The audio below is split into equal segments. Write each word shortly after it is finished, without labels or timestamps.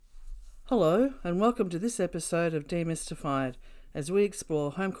Hello, and welcome to this episode of Demystified as we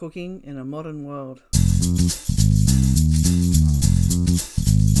explore home cooking in a modern world.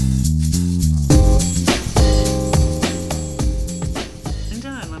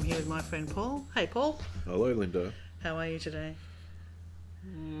 Linda, and I'm here with my friend Paul. Hey, Paul. Hello, Linda. How are you today?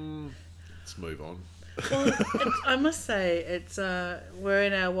 Let's move on. Well, I must say, it's we're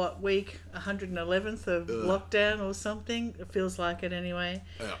in our, week 111th of lockdown or something. It feels like it anyway.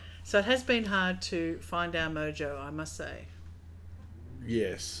 Yeah. So it has been hard to find our mojo, I must say.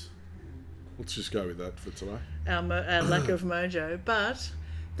 Yes. Let's just go with that for today. Our lack of mojo. But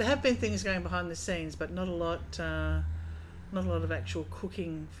there have been things going behind the scenes, but not a lot of actual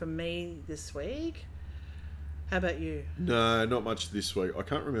cooking for me this week. How about you? No, not much this week. I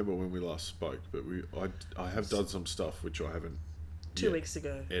can't remember when we last spoke, but I have done some stuff which I haven't 2 weeks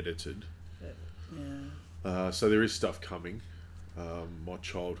ago edited. Yeah. So there is stuff coming. My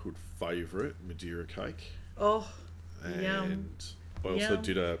childhood favourite, Madeira cake. Oh, and yum. I also Yum.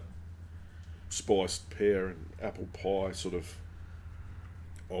 did a spiced pear and apple pie, sort of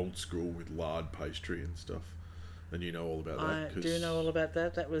old school with lard pastry and stuff. And you know all about that. I do know all about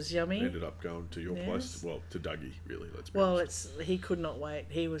that. That was yummy. Ended up going to your place. Well, to Dougie, really. Let's be Well, honest. he could not wait.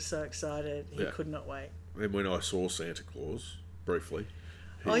 He was so excited. He Yeah. could not wait. And when I saw Santa Claus, briefly.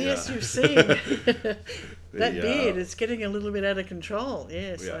 Oh, yes, you've seen. That beard is getting a little bit out of control.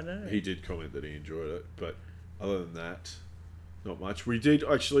 Yes, Yeah, I know. he did comment that he enjoyed it. But other than that, not much. We did,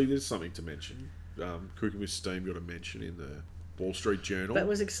 actually, there's something to mention. Cooking with Steam got a mention in the Wall Street Journal. That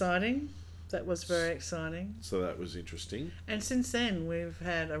was exciting. That was very exciting. So that was interesting. And since then, we've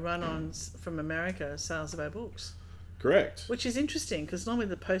had a run-on from America, sales of our books. Correct. Which is interesting, because normally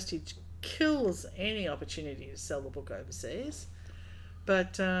the postage kills any opportunity to sell the book overseas.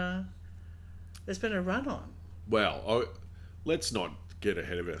 But there's been a run-on. Well, let's not get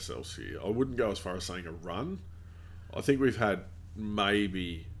ahead of ourselves here. I wouldn't go as far as saying a run. I think we've had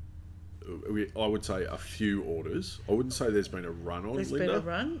maybe, I would say, a few orders. I wouldn't say there's been a run on, There's Linda. been a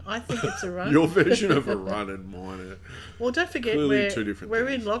run. I think it's a run. Your version of a run and mine are Well, don't forget, clearly two different we're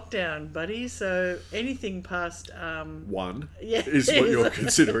things. in lockdown, buddy, so anything past... One Yeah. is what you're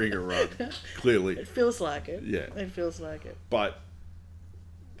considering a run. Clearly. It feels like it. Yeah. It feels like it. But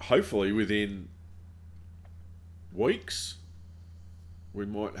hopefully within weeks, we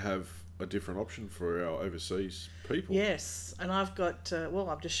might have a different option for our overseas people. Yes, and I've got...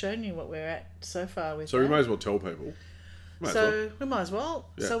 I've just shown you what we're at so far with So that. we may as well tell people. We might as well.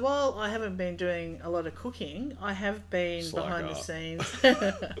 Yeah. So while I haven't been doing a lot of cooking, I have been Slack behind the up. scenes.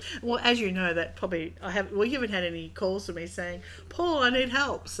 Well, as you know, that probably you haven't had any calls from me saying, "Paul, I need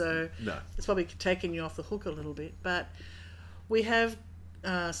help." So No. it's probably taken you off the hook a little bit. But we have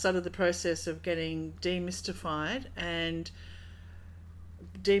started the process of getting demystified and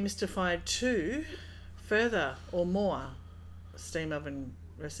demystified 2 further or more steam oven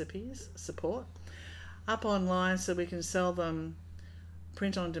recipes support up online, so we can sell them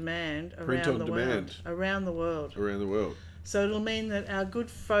print on demand around the world. Around the world. So it'll mean that our good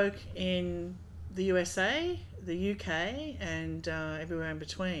folk in the USA, the UK, and everywhere in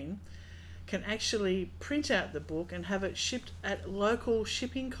between can actually print out the book and have it shipped at local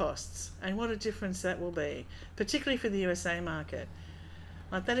shipping costs. And what a difference that will be, particularly for the USA market.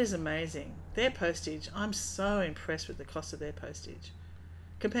 Like, that is amazing. Their postage, I'm so impressed with the cost of their postage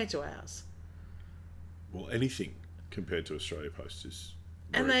compared to ours. Well, anything compared to Australia Post is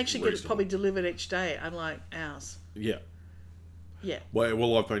And very they actually get it reasonable. probably delivered each day, unlike ours. Yeah. Yeah.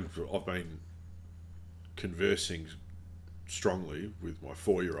 Well, I've been conversing strongly with my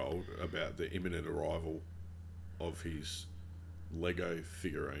 4-year-old about the imminent arrival of his Lego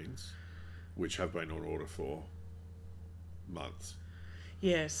figurines, which have been on order for months.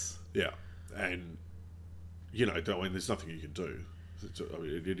 Yes. Yeah, and there's nothing you can do.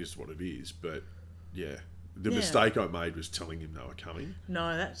 It is what it is. But yeah, the Yeah. mistake I made was telling him they were coming.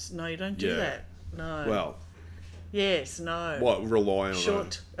 No, you don't do Yeah. that. No. Well, Yes, no. rely on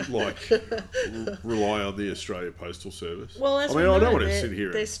Short. rely on the Australia Postal Service. Well, as I mean, we I know, don't want to they're- sit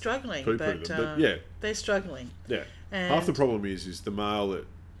here They're and struggling, poo-poo them, but yeah, they're struggling. yeah. And Half the problem is the mail that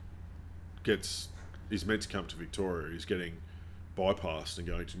is meant to come to Victoria is getting bypassed and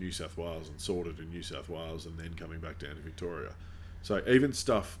going to New South Wales and sorted in New South Wales and then coming back down to Victoria. So even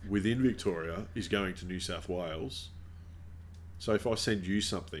stuff within Victoria is going to New South Wales. So if I send you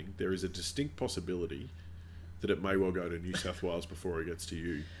something, there is a distinct possibility that it may well go to New South Wales before it gets to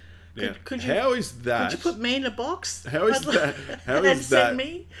you. Now, Could you- how is that? Could you put me in a box? How is that? How and is that? send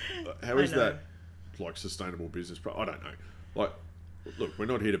me? How I is know. that like sustainable business? I don't know. Like, look, we're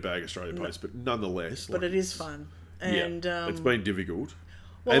not here to bag Australia Post, but nonetheless, But like, it is fun. And it's been difficult.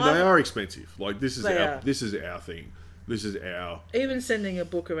 and they are expensive. Like this is They our are. this is our thing. This is our Even sending a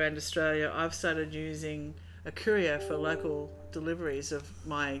book around Australia, I've started using a courier for local deliveries of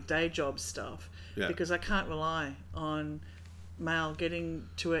my day job stuff because I can't rely on mail getting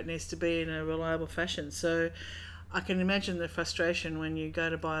to where it needs to be in a reliable fashion. So I can imagine the frustration when you go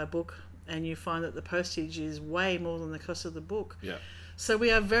to buy a book and you find that the postage is way more than the cost of the book. Yeah. So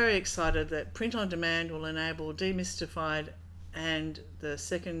we are very excited that print on demand will enable Demystified and the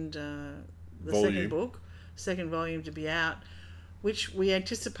second second volume to be out, which we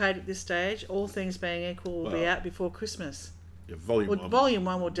anticipate at this stage, all things being equal, will be out before Christmas. Yeah, volume one. Volume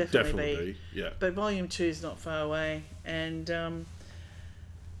 1 will definitely be. Yeah. But volume 2 is not far away, and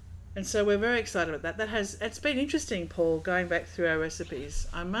so we're very excited about that. It's been interesting, Paul, going back through our recipes.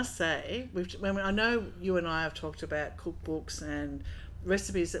 I must say, I know you and I have talked about cookbooks and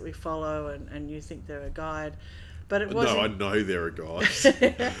recipes that we follow, and you think they're a guide. But it wasn't. No, I know they're a guide.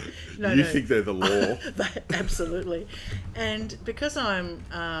 You think they're the law. Absolutely. And because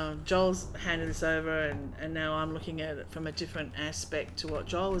Joel's handed this over and now I'm looking at it from a different aspect to what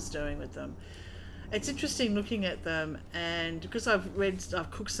Joel was doing with them, it's interesting looking at them, and because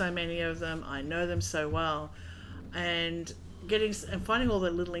I've cooked so many of them, I know them so well, and finding all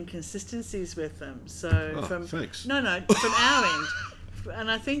the little inconsistencies with them. So thanks. No, from our end.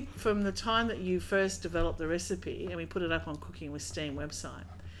 And I think from the time that you first developed the recipe and we put it up on Cooking with Steam website,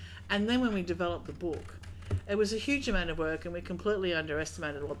 and then when we developed the book, it was a huge amount of work, and we completely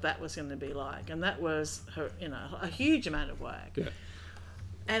underestimated what that was going to be like. And that was a huge amount of work. Yeah.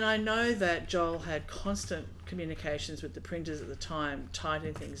 And I know that Joel had constant communications with the printers at the time,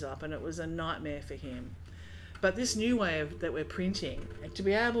 tightening things up, and it was a nightmare for him. But this new way that we're printing, to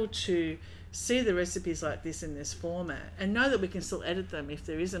be able to see the recipes like this in this format and know that we can still edit them if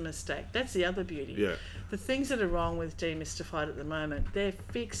there is a mistake, that's the other beauty. Yeah. The things that are wrong with Demystified at the moment, they're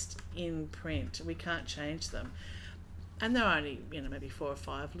fixed in print. We can't change them. And there are only, maybe 4 or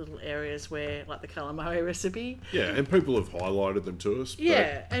 5 little areas where, like the calamari recipe. Yeah, and people have highlighted them to us.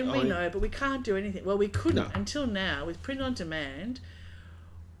 Yeah, and we know, but we can't do anything. Well, we couldn't until now with print on demand.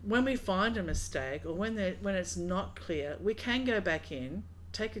 When we find a mistake or when it's not clear, we can go back in,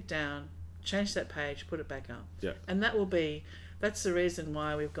 take it down, change that page, put it back up. Yeah. And that's the reason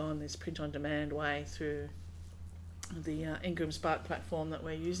why we've gone this print on demand way through the Ingram Spark platform that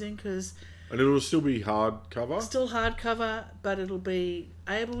we're using, and it'll still be hardcover? Still hardcover, but it'll be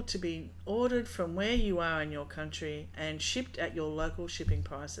able to be ordered from where you are in your country and shipped at your local shipping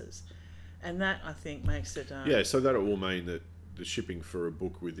prices. And that, I think, makes it... so that will mean that the shipping for a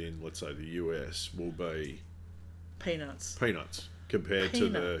book within, let's say, the US will be... Peanuts. Compared to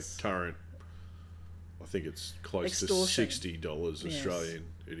the current... I think it's close to $60 Australian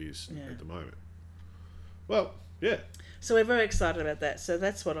it is at the moment. Well, yeah. So we're very excited about that. So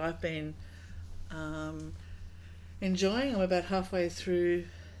that's what I've been enjoying. I'm about halfway through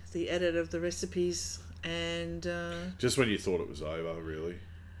the edit of the recipes, and just when you thought it was over, really.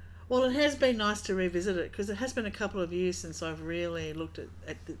 Well, it has been nice to revisit it because it has been a couple of years since I've really looked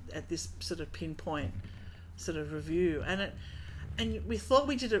at this sort of pinpoint sort of review, and we thought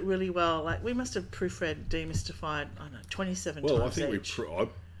we did it really well. Like, we must have proofread Demystified, 27 times. Well, I think each.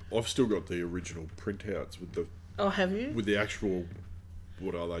 I've still got the original printouts with the... Oh, have you? With the actual,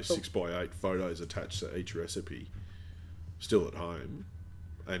 what are they, 6x8 photos attached to each recipe, still at home,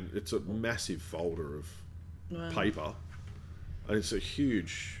 and it's a massive folder of paper, and it's a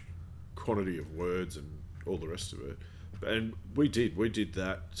huge quantity of words and all the rest of it. And we did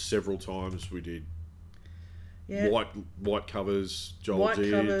that several times. We did white covers. Joel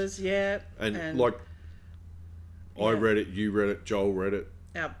did. White covers, yeah. And like, I read it, you read it, Joel read it,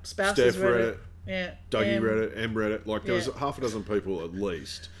 our spouses Steph read it. Yeah, Dougie read it, Em read it. Like, there was half a dozen people at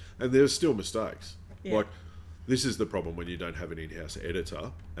least, and there's still mistakes. Yeah. Like, this is the problem when you don't have an in-house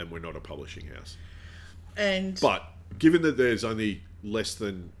editor, and we're not a publishing house. But given that there's only less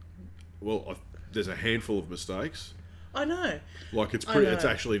than, there's a handful of mistakes. I know. Like, it's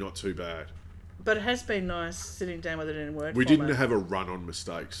actually not too bad. But it has been nice sitting down with it in Word We format. didn't have a run on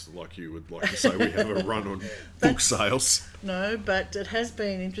mistakes like you would like to say we have a run on book sales. No, but it has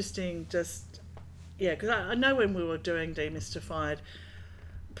been interesting because I know when we were doing Demystified,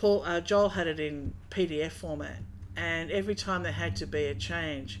 Joel had it in PDF format, and every time there had to be a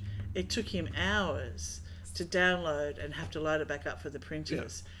change, it took him hours to download and have to load it back up for the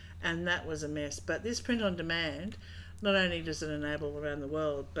printers, and that was a mess. But this print on demand, not only does it enable around the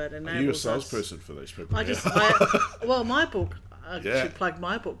world, but enables us... Are you a salesperson for these people? My book... I should plug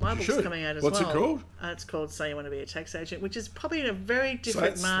my book. My book's coming out as well. What's it called? It's called So You Want to Be a Tax Agent, which is probably in a very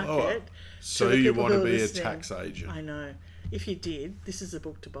different market. So you want to be a tax agent. I know. if you did, this is a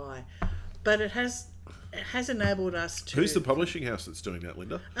book to buy. But it has enabled us to... Who's the publishing house that's doing that,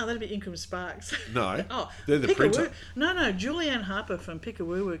 Linda? Oh, that'd be Ingram Sparks. No, oh, they're the printer. No, Julianne Harper from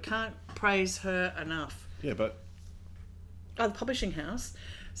Pickawoo. Can't praise her enough. Yeah, but... Oh, the publishing house.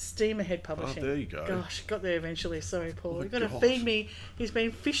 Steam Ahead Publishing. Oh, there you go. Gosh, got there eventually. Sorry, Paul. Oh, You've got to feed me. He's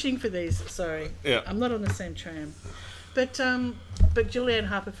been fishing for these. Sorry. Yeah. I'm not on the same tram. But Julianne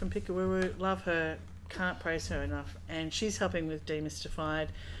Harper from Pickawoo, love her. Can't praise her enough. And she's helping with Demystified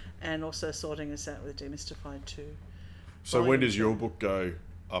and also sorting us out with Demystified too. So when does your book go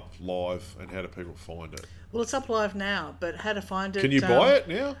up live and how do people find it? Well, it's up live now, but how to find it... Can you buy it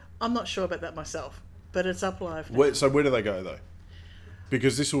now? I'm not sure about that myself, but it's up live now. So where do they go though?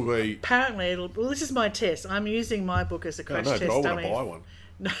 Because this will be... Apparently it'll... Well, this is my test. I'm using my book as a crash test but I dummy. want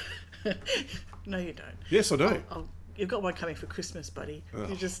to buy one. No, you don't. Yes, I do. You've got one coming for Christmas, buddy. Oh,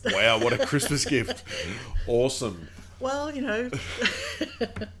 You just... Wow, what a Christmas gift. Awesome. Well, it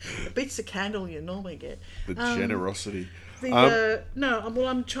beats the candle you normally get. The generosity.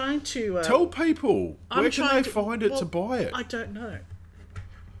 I'm trying to... tell people, where can they find it to buy it? I don't know.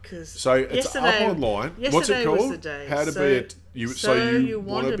 So it's up online. What's it called? Was the day. How to be you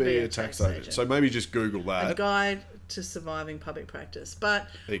want to be a tax agent. So maybe just Google that. A guide to surviving public practice. But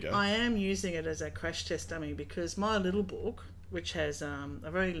there you go. I am using it as a crash test dummy because my little book, which has a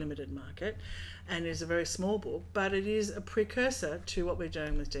very limited market and is a very small book, but it is a precursor to what we're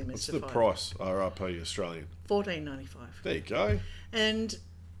doing with Demystified. What's the price, RRP Australian? $14.95. There you go. And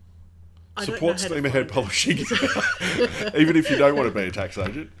support Steam Ahead Publishing, even if you don't want to be a tax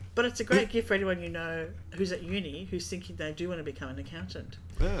agent. But it's a great gift for anyone you know who's at uni who's thinking they do want to become an accountant.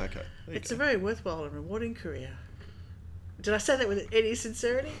 Ah, okay. It's a very worthwhile and rewarding career. Did I say that with any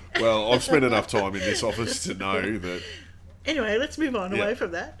sincerity? Well, I've spent enough time in this office to know that. Anyway, let's move on away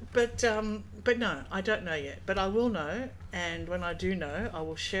from that. But no, I don't know yet. But I will know, and when I do know, I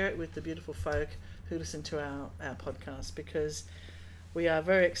will share it with the beautiful folk who listen to our podcast because we are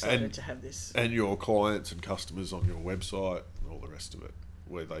very excited to have this. And your clients and customers on your website and all the rest of it,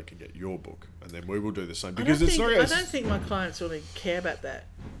 where they can get your book, and then we will do the same. Because I don't think my clients really care about that,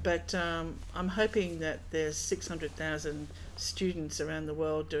 but I'm hoping that there's 600,000 students around the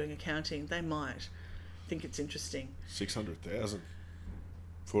world doing accounting. They might think it's interesting. 600,000,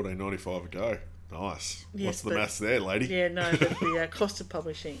 $14.95 a go. Nice. Yes, what's the maths there, lady? Yeah, no, but the cost of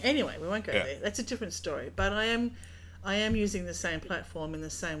publishing. Anyway, we won't go there. That's a different story. But I am using the same platform in the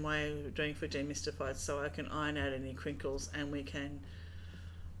same way we're doing for Demystified, so I can iron out any crinkles and we can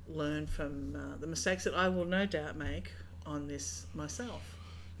learn from the mistakes that I will no doubt make on this myself.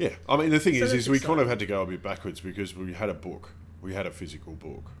 Yeah, I mean the thing is we kind of had to go a bit backwards because we had a book, we had a physical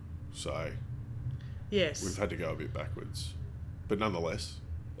book, so yes, we've had to go a bit backwards, but nonetheless,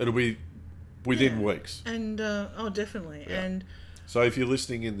 it'll be within weeks. And definitely, and so if you're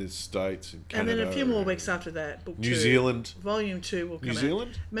listening in the States and Canada, and then a few more weeks after that, book New Zealand, Volume 2 will come New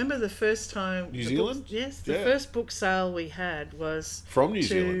Zealand. out. Remember the first time New Zealand? The first book sale we had was from New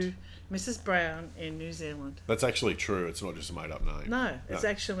Zealand. Mrs. Brown in New Zealand. That's actually true. It's not just a made-up name. No, it's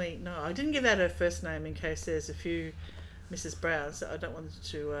actually no. I didn't give out her first name in case there's a few Mrs. Browns. So I don't want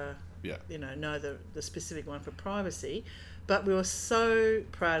to, know the specific one for privacy. But we were so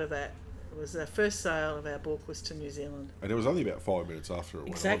proud of that. It was our first sale of our book was to New Zealand. And it was only about 5 minutes after it went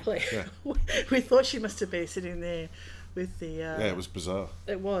Exactly. on. Yeah. We thought she must have been sitting there with the... yeah, it was bizarre.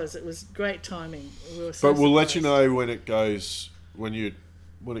 It was great timing. We were so we'll let you know when it goes, when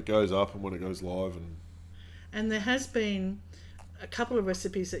it goes up and when it goes live. And there has been a couple of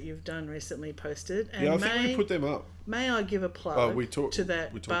recipes that you've done recently posted. And I think we put them up. May I give a plug to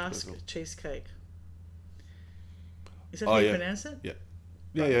that Basque cheesecake? Is that how you pronounce it? Yeah.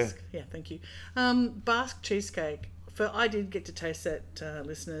 Basque. Yeah, thank you. Basque cheesecake. I did get to taste that,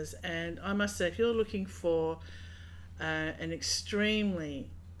 listeners, and I must say, if you're looking for an extremely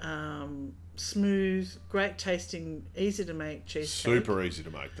smooth, great tasting, easy to make cheesecake, super easy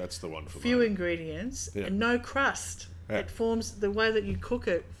to make. That's the one for me. Few ingredients and no crust. Yeah. It forms the way that you cook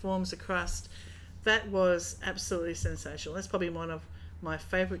it forms a crust. That was absolutely sensational. That's probably one of my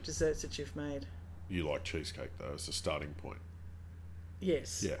favourite desserts that you've made. You like cheesecake though as a starting point.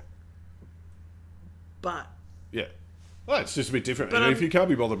 Yes. Yeah. But. Yeah. Well, it's just a bit different. And if you can't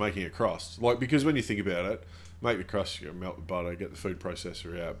be bothered making a crust, because when you think about it, make the crust, you melt the butter, get the food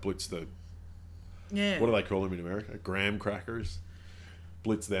processor out, blitz the... Yeah. What do they call them in America? Graham crackers.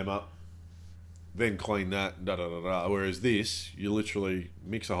 Blitz them up. Then clean that, da-da-da-da. Whereas this, you literally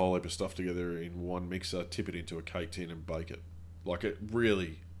mix a whole heap of stuff together in one mixer, tip it into a cake tin and bake it. It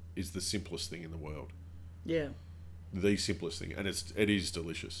really is the simplest thing in the world. Yeah. The simplest thing, and it is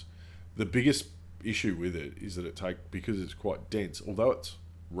delicious. The biggest issue with it is that because it's quite dense, although it's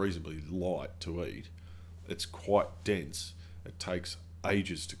reasonably light to eat, it's quite dense. It takes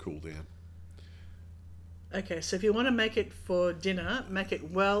ages to cool down. Okay, so if you want to make it for dinner, make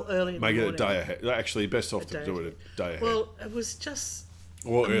it well early in the morning. Make it a day ahead. Actually, best off to do it a day ahead. Well, it was just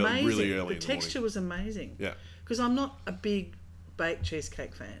amazing. Really early the in the morning. The texture was amazing. Yeah. Because I'm not a big baked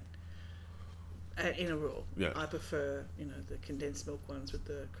cheesecake fan. In a rule, yeah. I prefer, the condensed milk ones with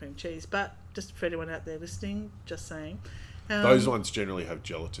the cream cheese. But just for anyone out there listening, just saying. Those ones generally have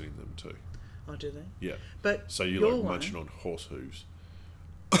gelatin in them too. Oh, do they? Yeah. But so you like munching on horse hooves.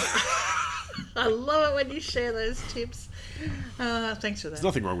 I love it when you share those tips. Thanks for that. There's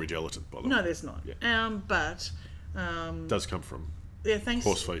nothing wrong with gelatin, by the way. No, there's not. Yeah. But it does come from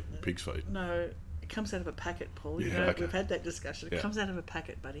horse feet, pig's feet. No, it comes out of a packet, Paul. Okay. We've had that discussion. It comes out of a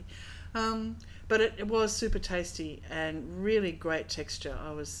packet, buddy. But it was super tasty and really great texture.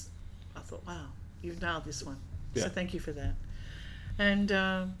 I thought, wow, you've nailed this one. Yeah. So thank you for that. And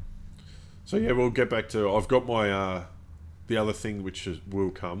so yeah, we'll get back to. I've got my the other thing which will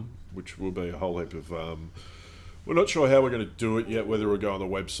come, which will be a whole heap of. We're not sure how we're going to do it yet, whether we'll go on the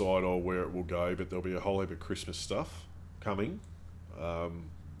website or where it will go, but there'll be a whole heap of Christmas stuff coming.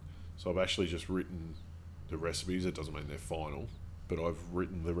 So I've actually just written the recipes. It doesn't mean they're final, but I've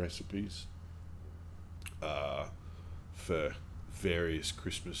written the recipes for various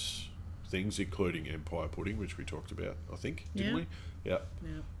Christmas things, including Empire pudding, which we talked about, I think, didn't we? Yeah.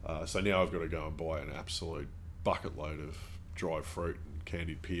 So now I've got to go and buy an absolute bucket load of dried fruit and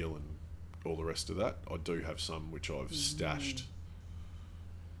candied peel and all the rest of that. I do have some which I've stashed,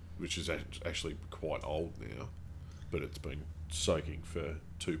 which is actually quite old now, but it's been soaking for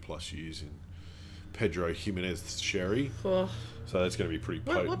 2+ years in Pedro Jimenez sherry. So that's going to be pretty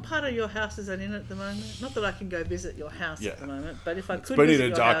potent. What part of your house is that in at the moment? Not that I can go visit your house at the moment, but if I could visit visit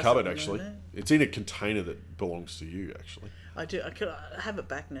in a dark cupboard, actually. Moment, it's in a container that belongs to you, actually. I do. I have it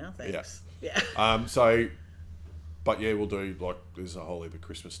back now, thanks. Yeah. But yeah, we'll do, there's a whole heap of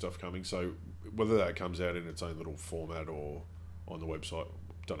Christmas stuff coming. So whether that comes out in its own little format or on the website,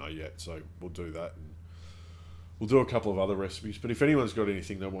 don't know yet. So we'll do that. And we'll do a couple of other recipes. But if anyone's got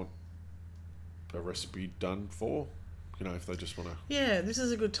anything they want a recipe done for, if they just want to... Yeah, this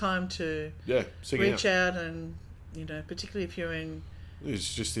is a good time to reach out and, particularly if you're in...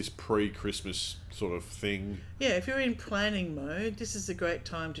 It's just this pre-Christmas sort of thing. Yeah, if you're in planning mode, this is a great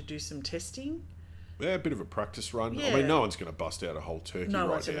time to do some testing. Yeah, a bit of a practice run. Yeah. I mean, no one's going to bust out a whole turkey No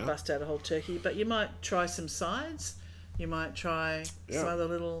one's going to bust out a whole turkey, but you might try some sides. You might try some other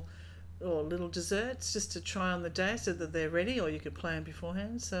little desserts just to try on the day so that they're ready, or you could plan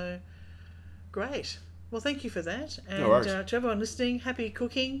beforehand. So, great. Well, thank you for that. And to everyone listening, happy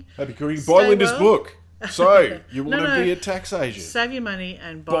cooking. Happy cooking. Buy Linda's book. So, you want to be a tax agent. Save your money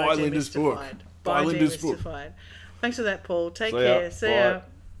and buy Linda's book. Buy Linda's book. Thanks for that, Paul. Take care. See ya.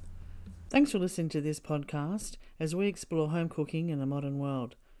 Thanks for listening to this podcast as we explore home cooking in a modern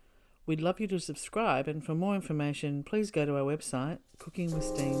world. We'd love you to subscribe, and for more information, please go to our website,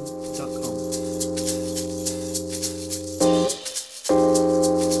 cookingwithsteam.com.